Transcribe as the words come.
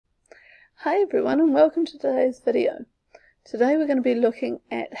Hi everyone and welcome to today's video. Today we're going to be looking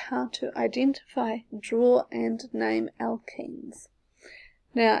at how to identify, draw and name alkenes.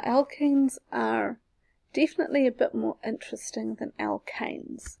 Now alkenes are definitely a bit more interesting than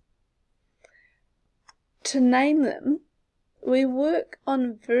alkanes. To name them, we work on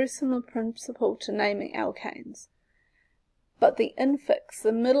a very similar principle to naming alkanes, but the infix,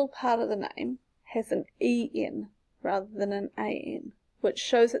 the middle part of the name, has an EN rather than an AN, which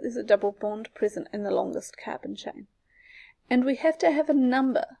shows that there's a double bond present in the longest carbon chain. And we have to have a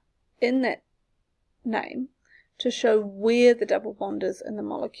number in that name to show where the double bond is in the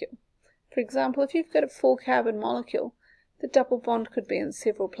molecule. For example, if you've got a 4-carbon molecule, the double bond could be in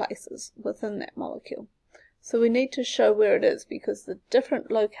several places within that molecule. So we need to show where it is, because the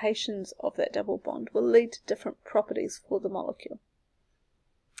different locations of that double bond will lead to different properties for the molecule.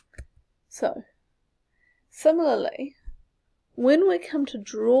 So, similarly, when we come to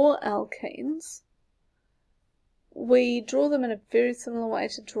draw alkenes, we draw them in a very similar way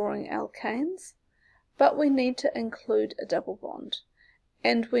to drawing alkanes, but we need to include a double bond.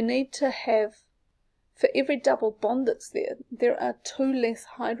 And we need to have, for every double bond that's there, there are 2 less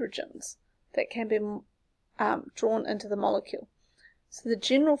hydrogens that can be drawn into the molecule. So the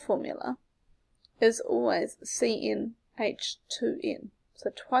general formula is always CnH2n,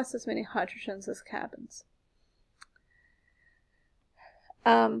 so twice as many hydrogens as carbons.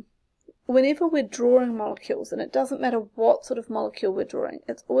 Whenever we're drawing molecules, and it doesn't matter what sort of molecule we're drawing,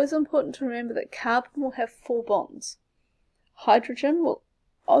 it's always important to remember that carbon will have 4 bonds. Hydrogen will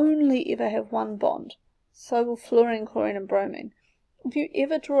only ever have 1 bond. So will fluorine, chlorine and bromine. If you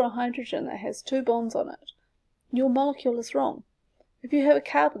ever draw a hydrogen that has 2 bonds on it, your molecule is wrong. If you have a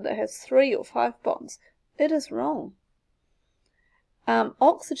carbon that has 3 or 5 bonds, it is wrong.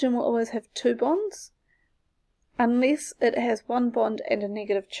 Oxygen will always have 2 bonds, unless it has 1 bond and a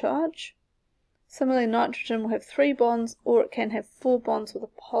negative charge. Similarly, nitrogen will have 3 bonds, or it can have 4 bonds with a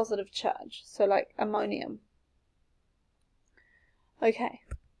positive charge, so like ammonium. Okay,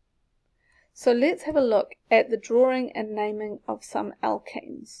 so let's have a look at the drawing and naming of some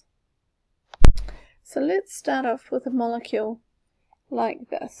alkenes. So let's start off with a molecule like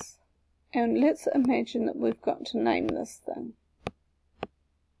this, and let's imagine that we've got to name this thing.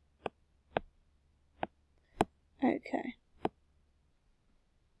 Okay.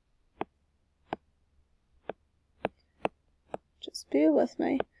 Just bear with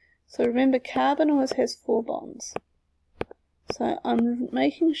me. So remember, carbon always has 4 bonds. So I'm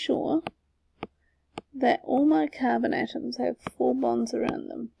making sure that all my carbon atoms have 4 bonds around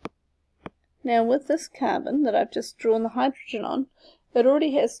them. Now with this carbon that I've just drawn the hydrogen on, it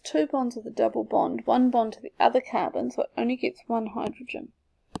already has 2 bonds with a double bond, 1 bond to the other carbon, so it only gets 1 hydrogen.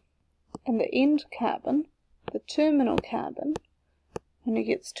 And the end carbon, the terminal carbon, only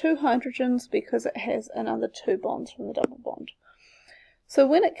gets 2 hydrogens because it has another 2 bonds from the double bond. So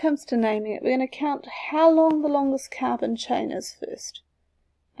when it comes to naming it, we're going to count how long the longest carbon chain is first.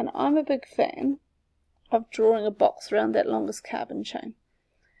 And I'm a big fan of drawing a box around that longest carbon chain.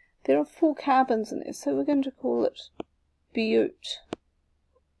 There are 4 carbons in there, so we're going to call it bute.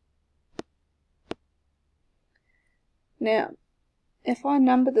 Now, if I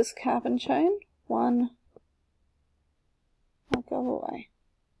number this carbon chain, 1, I'll go away,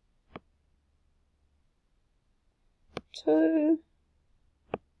 2,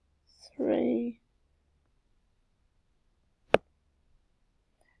 3,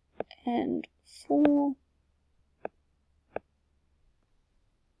 and 4,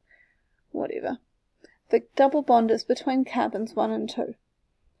 whatever. The double bond is between carbons 1 and 2.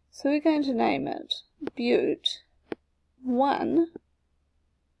 So we're going to name it bute 1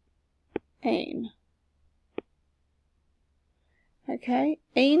 ene. Okay,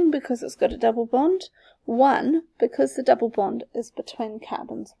 ene because it's got a double bond, 1 because the double bond is between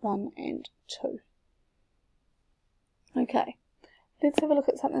carbons 1 and 2. Okay, let's have a look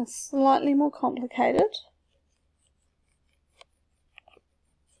at something slightly more complicated.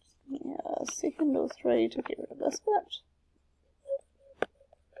 Yeah, a second or 3 to get rid of this bit.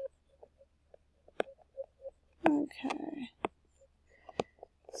 Okay,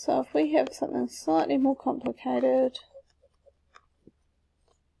 so if we have something slightly more complicated,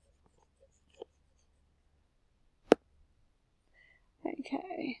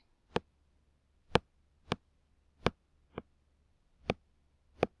 okay,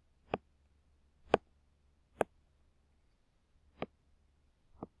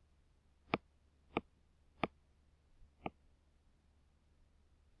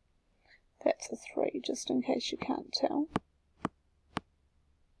 that's a 3 just in case you can't tell.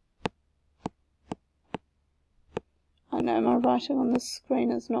 know my writing on this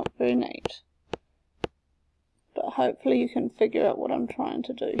screen is not very neat, but hopefully you can figure out what I'm trying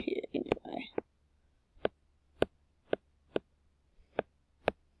to do here anyway.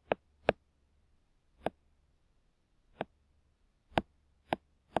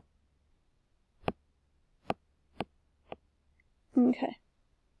 Okay.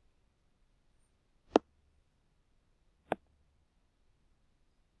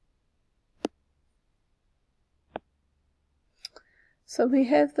 So we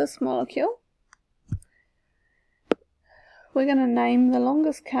have this molecule. We're going to name the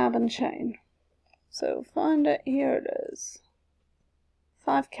longest carbon chain. So we'll find it, here it is.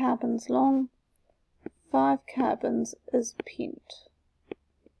 5 carbons long, 5 carbons is pent.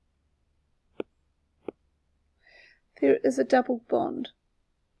 There is a double bond.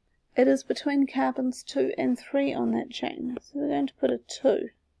 It is between carbons 2 and 3 on that chain. So we're going to put a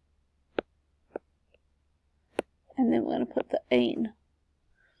 2. And then we're going to put the ene.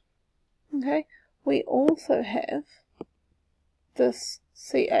 Okay, we also have this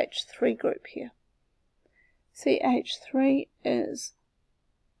CH3 group here. CH3 is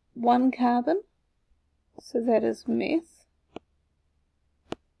 1 carbon, so that is meth.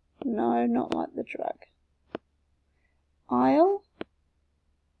 No, not like the drug. Ile,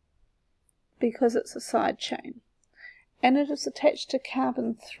 because it's a side chain. And it is attached to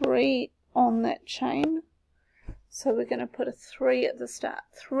carbon 3 on that chain. So we're going to put a 3 at the start.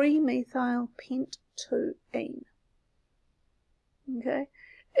 3-methyl pent 2-ene. Okay.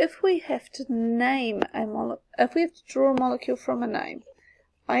 If we have to name a molecule, if we have to draw a molecule from a name,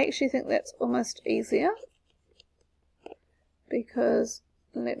 I actually think that's almost easier. Because,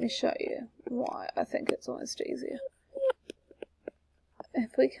 let me show you why I think it's almost easier.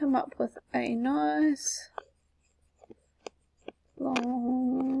 If we come up with a nice,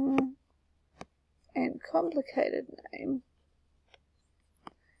 long, and complicated name,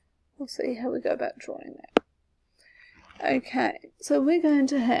 we'll see how we go about drawing that. Okay, so we're going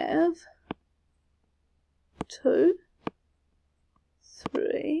to have 2,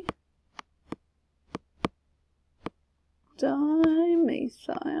 3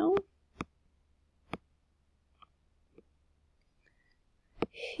 dimethyl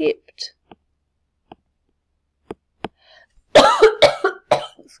hept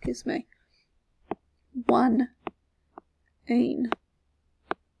excuse me 1-ene.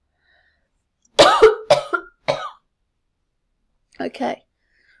 Okay,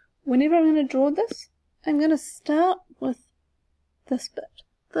 whenever I'm going to draw this, I'm going to start with this bit,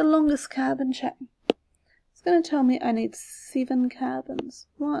 the longest carbon chain. It's going to tell me I need 7 carbons.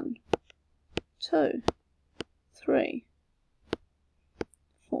 1, 2, 3,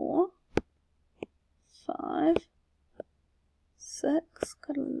 4, 5, 6.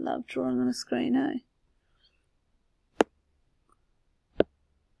 Gotta love drawing on a screen, eh?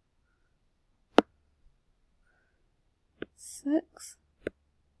 6,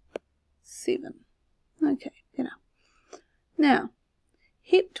 7. Okay, you know. Now,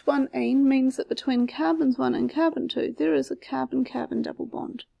 hept 1-ene means that between carbons 1 and carbon 2 there is a carbon-carbon double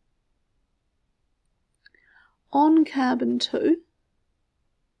bond. On carbon 2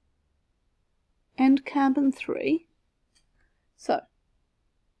 and carbon 3, so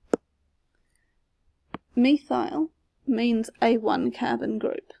methyl means a 1 carbon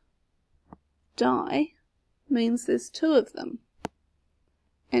group. Di means there's 2 of them.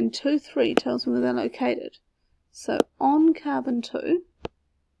 And 2, 3 tells me where they're located. So on carbon 2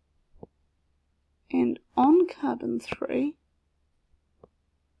 and on carbon 3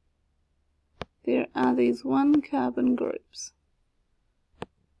 there are these 1 carbon groups.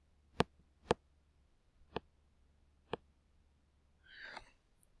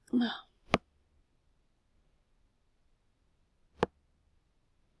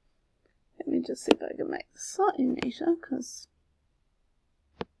 Let me just see if I can make this slightly neater, because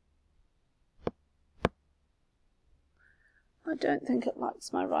I don't think it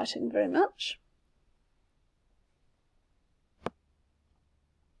likes my writing very much.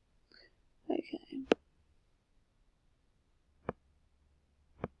 Okay.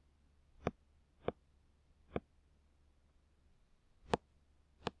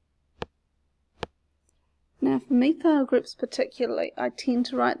 Now for methyl groups particularly, I tend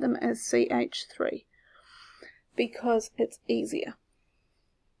to write them as CH3 because it's easier.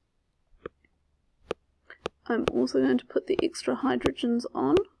 I'm also going to put the extra hydrogens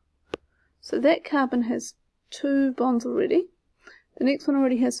on. So that carbon has 2 bonds already. The next one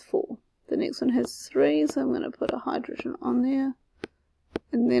already has 4. The next one has 3, so I'm going to put a hydrogen on there.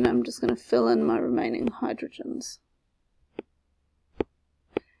 And then I'm just going to fill in my remaining hydrogens.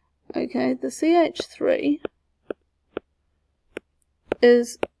 Okay, the CH3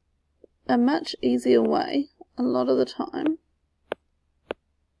 is a much easier way, a lot of the time,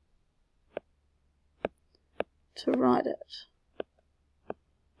 to write it.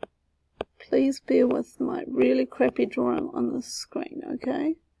 Please bear with my really crappy drawing on the screen,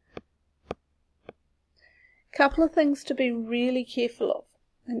 okay? Couple of things to be really careful of,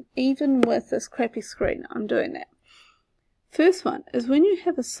 and even with this crappy screen, I'm doing that. First one is when you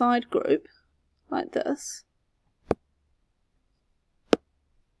have a side group like this,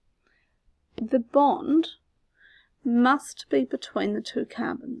 the bond must be between the two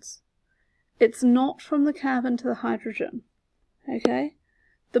carbons. It's not from the carbon to the hydrogen, okay?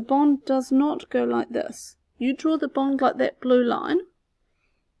 The bond does not go like this. You draw the bond like that blue line,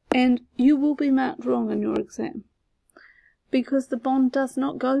 and you will be marked wrong in your exam, because the bond does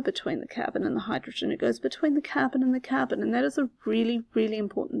not go between the carbon and the hydrogen. It goes between the carbon and the carbon, and that is a really, really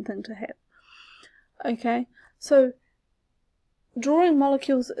important thing to have. Okay, so drawing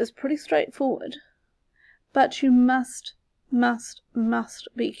molecules is pretty straightforward, but you must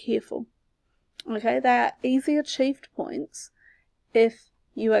be careful. Okay, they are easy achieved points if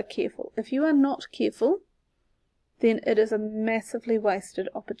you are careful. If you are not careful, then it is a massively wasted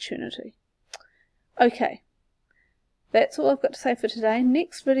opportunity. Okay, that's all I've got to say for today.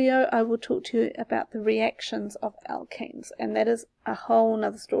 Next video I will talk to you about the reactions of alkenes, and that is a whole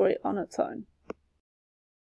nother story on its own.